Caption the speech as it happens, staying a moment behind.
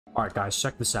Alright guys,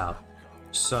 check this out.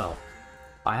 So,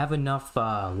 I have enough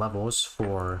levels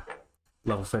for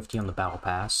level 50 on the battle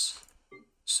pass.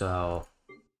 So,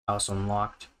 I also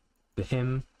unlocked the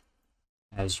hymn.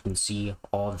 As you can see,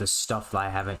 all of the stuff that I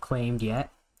haven't claimed yet.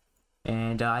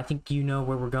 And I think you know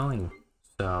where we're going.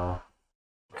 So,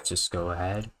 let's just go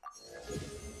ahead.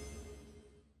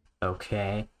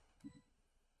 Okay.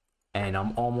 And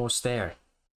I'm almost there.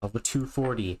 Level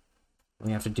 240.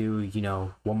 We have to do, you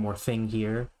know, one more thing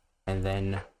here. And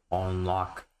then I'll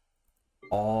unlock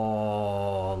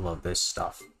all of this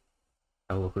stuff.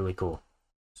 That'll look really cool.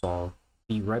 So I'll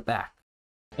be right back.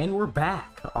 And we're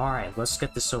back! Alright, let's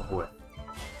get this over with.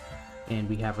 And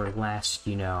we have our last,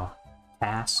 you know,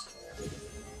 task.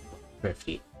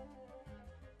 50.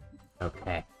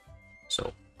 Okay.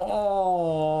 So,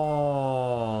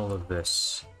 all of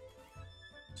this.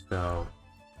 So,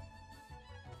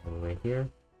 over here.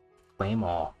 Claim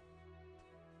all.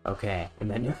 Okay,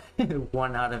 and then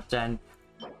 1 out of 10.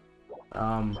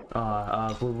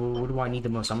 What do I need the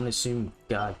most? I'm gonna assume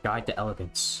Guide to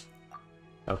Elegance.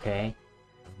 Okay.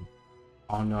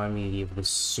 I don't know any of this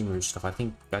sooner stuff. I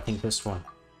think this one.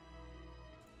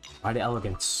 Guide to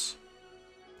Elegance.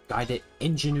 Guide to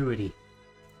Ingenuity.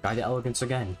 Guide to Elegance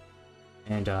again.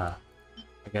 And I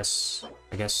guess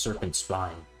Serpent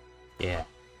Spine. Yeah.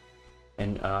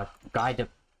 And Guide to,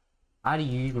 how do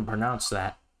you even pronounce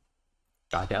that?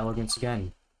 Guide to Elegance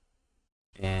again.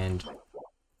 And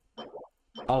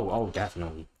oh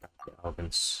definitely Guide to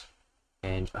Elegance.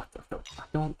 And I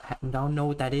don't know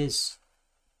what that is.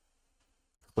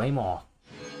 Claim all.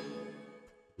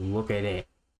 Look at it.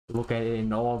 Look at it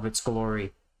in all of its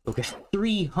glory. Look at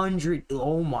 300.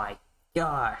 Oh my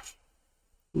gosh.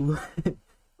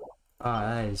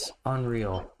 That is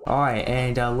unreal. Alright,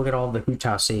 and look at all the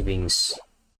Hutao savings.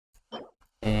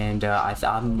 And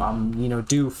I'm you know,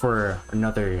 due for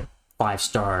another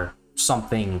 5-star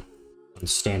something on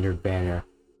standard banner.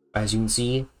 As you can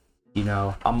see, you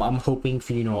know, I'm hoping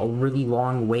for, you know, a really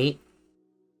long wait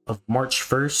of March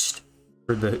 1st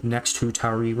for the next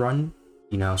Hutao rerun,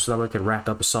 you know, so that we could rack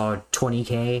up a solid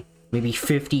 20k, maybe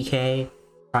 50k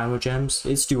Primal Gems.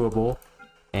 It's doable.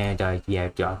 And yeah,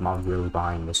 I'm really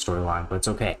buying this storyline, but it's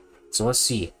okay. So let's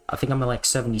see. I think I'm at like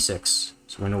 76.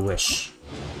 So we're gonna wish.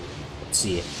 Let's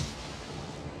see it.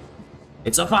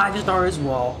 It's a 5-star as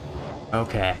well.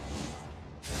 Okay.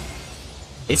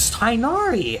 It's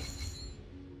Tainari!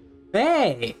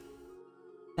 Hey!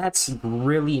 That's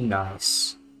really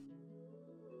nice.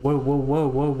 Whoa,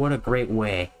 what a great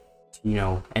way to, you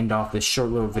know, end off this short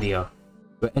little video.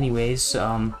 But anyways,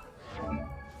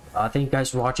 thank you guys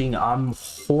for watching. I'm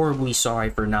horribly sorry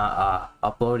for not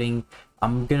uploading.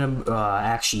 I'm gonna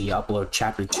actually upload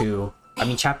chapter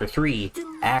 3,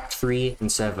 act 3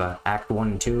 instead of act 1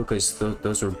 and 2, because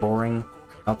those were boring.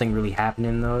 Nothing really happened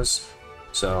in those.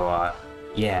 So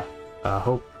yeah,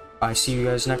 hope I see you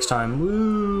guys next time.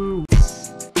 Woo!